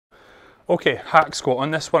Okay, hack squat.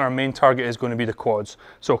 On this one, our main target is going to be the quads.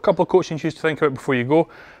 So a couple of coaching cues to think about before you go.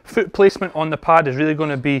 Foot placement on the pad is really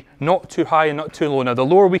going to be not too high and not too low. Now, the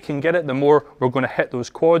lower we can get it, the more we're going to hit those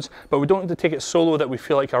quads, but we don't need to take it so low that we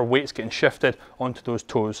feel like our weight's getting shifted onto those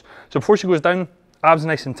toes. So before she goes down, abs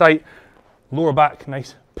nice and tight, lower back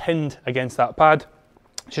nice pinned against that pad.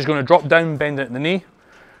 She's going to drop down, bending at the knee.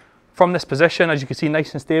 From this position, as you can see,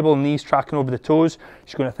 nice and stable, knees tracking over the toes.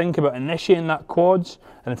 She's going to think about initiating that quads,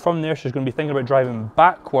 and then from there she's going to be thinking about driving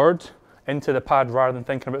backward into the pad rather than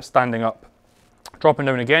thinking about standing up. Dropping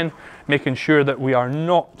down again, making sure that we are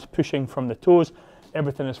not pushing from the toes,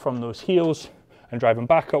 everything is from those heels, and driving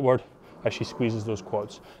back upward as she squeezes those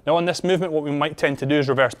quads. Now on this movement, what we might tend to do is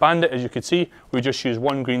reverse band it. As you can see, we just use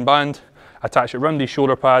one green band, attach it around these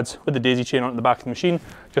shoulder pads with the daisy chain on the back of the machine,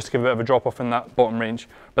 just to give a bit of a drop off in that bottom range.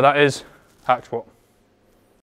 But that is hack squat.